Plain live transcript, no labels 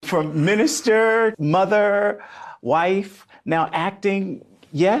from minister, mother, wife, now acting.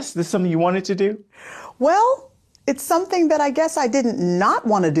 Yes, this is something you wanted to do? Well, it's something that I guess I didn't not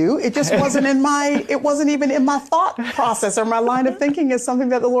want to do. It just wasn't it wasn't even in my thought process or my line of thinking as something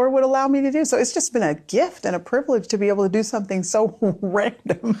that the Lord would allow me to do. So it's just been a gift and a privilege to be able to do something so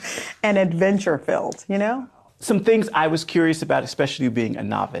random and adventure filled, you know? Some things I was curious about, especially being a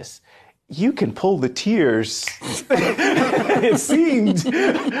novice. You can pull the tears. It seemed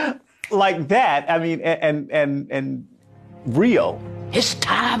like that. I mean, and real. It's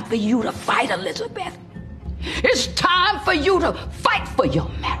time for you to fight, Elizabeth. It's time for you to fight for your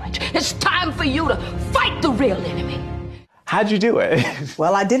marriage. It's time for you to fight the real enemy. How'd you do it?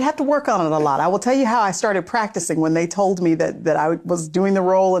 Well, I did have to work on it a lot. I will tell you how I started practicing when they told me that I was doing the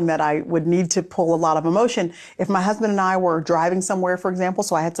role and that I would need to pull a lot of emotion. If my husband and I were driving somewhere, for example,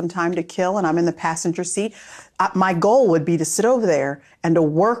 so I had some time to kill and I'm in the passenger seat, my goal would be to sit over there and to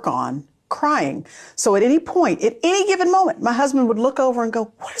work on crying. So at any point, at any given moment, my husband would look over and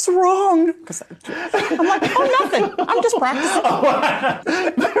go, "What is wrong?" Because I'm like, "Oh, nothing. I'm just practicing." Oh, wow.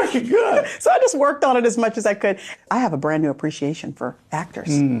 Very good. So I just worked on it as much as I could. I have a brand new appreciation for actors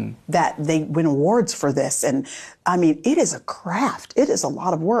that they win awards for this. And I mean, it is a craft. It is a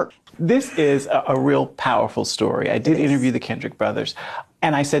lot of work. This is a real powerful story. I did interview the Kendrick brothers,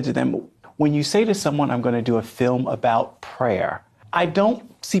 and I said to them, when you say to someone, I'm going to do a film about prayer, I don't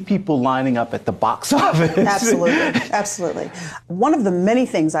see people lining up at the box office. Absolutely, absolutely. One of the many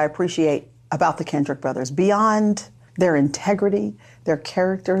things I appreciate about the Kendrick brothers, beyond their integrity, their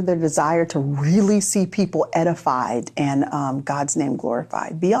character, their desire to really see people edified and God's name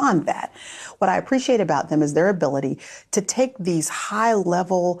glorified. Beyond that, what I appreciate about them is their ability to take these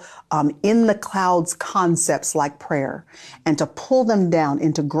high-level, in the clouds concepts like prayer and to pull them down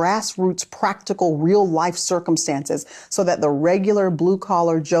into grassroots, practical, real-life circumstances so that the regular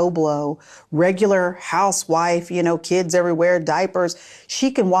blue-collar Joe Blow, regular housewife, you know, kids everywhere, diapers,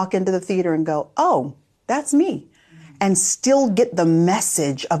 she can walk into the theater and go, "Oh, that's me," and still get the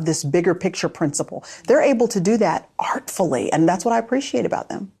message of this bigger picture principle. They're able to do that artfully, and that's what I appreciate about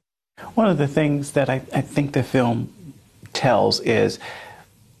them. One of the things that I think the film tells is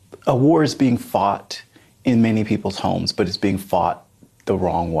a war is being fought in many people's homes, but it's being fought the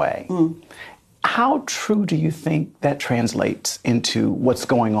wrong way. How true do you think that translates into what's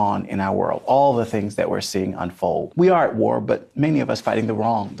going on in our world? All the things that we're seeing unfold. We are at war, but many of us fighting the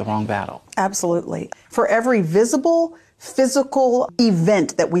wrong battle. Absolutely. For every visible, physical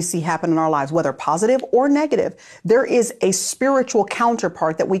event that we see happen in our lives, whether positive or negative, there is a spiritual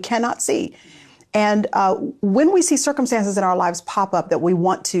counterpart that we cannot see. And when we see circumstances in our lives pop up that we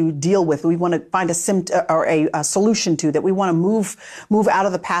want to deal with, we want to find a solution to, that we want to move out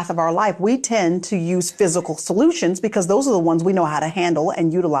of the path of our life, we tend to use physical solutions because those are the ones we know how to handle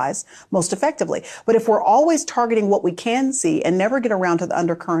and utilize most effectively. But if we're always targeting what we can see and never get around to the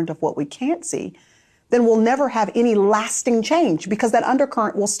undercurrent of what we can't see, then we'll never have any lasting change because that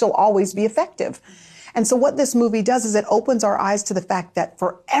undercurrent will still always be effective. And so what this movie does is it opens our eyes to the fact that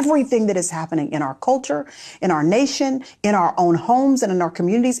for everything that is happening in our culture, in our nation, in our own homes and in our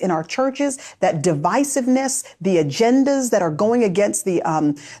communities, in our churches, that divisiveness, the agendas that are going against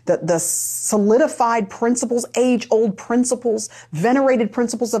the solidified principles, age-old principles, venerated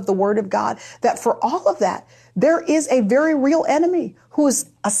principles of the Word of God, that for all of that, there is a very real enemy who is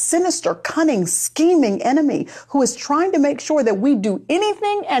a sinister, cunning, scheming enemy who is trying to make sure that we do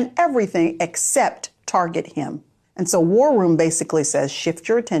anything and everything except target him. And so War Room basically says, shift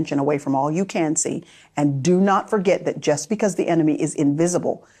your attention away from all you can see and do not forget that just because the enemy is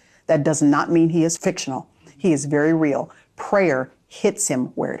invisible, that does not mean he is fictional. He is very real. Prayer hits him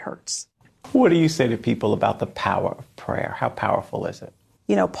where it hurts. What do you say to people about the power of prayer? How powerful is it?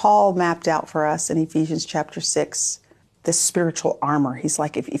 You know, Paul mapped out for us in Ephesians chapter 6 this spiritual armor. He's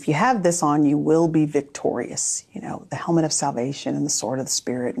like, if you have this on, you will be victorious. You know, the helmet of salvation and the sword of the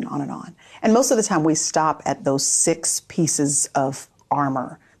Spirit and on and on. And most of the time we stop at those 6 pieces of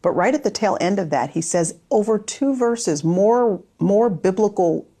armor. But right at the tail end of that, he says over 2 verses, more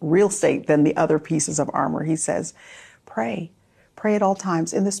biblical real estate than the other pieces of armor. He says, pray. Pray at all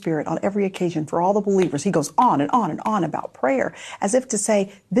times in the Spirit on every occasion for all the believers. He goes on and on and on about prayer as if to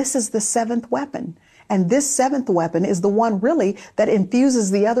say, this is the 7th weapon. And this 7th weapon is the one really that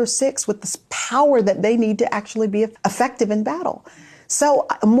infuses the other 6 with this power that they need to actually be effective in battle. So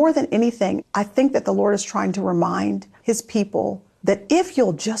more than anything, I think that the Lord is trying to remind his people that if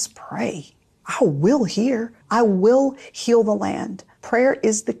you'll just pray, I will hear, I will heal the land. Prayer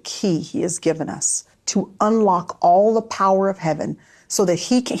is the key he has given us to unlock all the power of heaven so that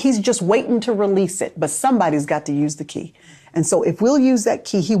he's just waiting to release it, but somebody's got to use the key. And so if we'll use that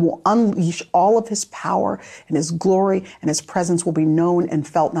key, he will unleash all of his power and his glory, and his presence will be known and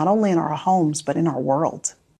felt not only in our homes, but in our world.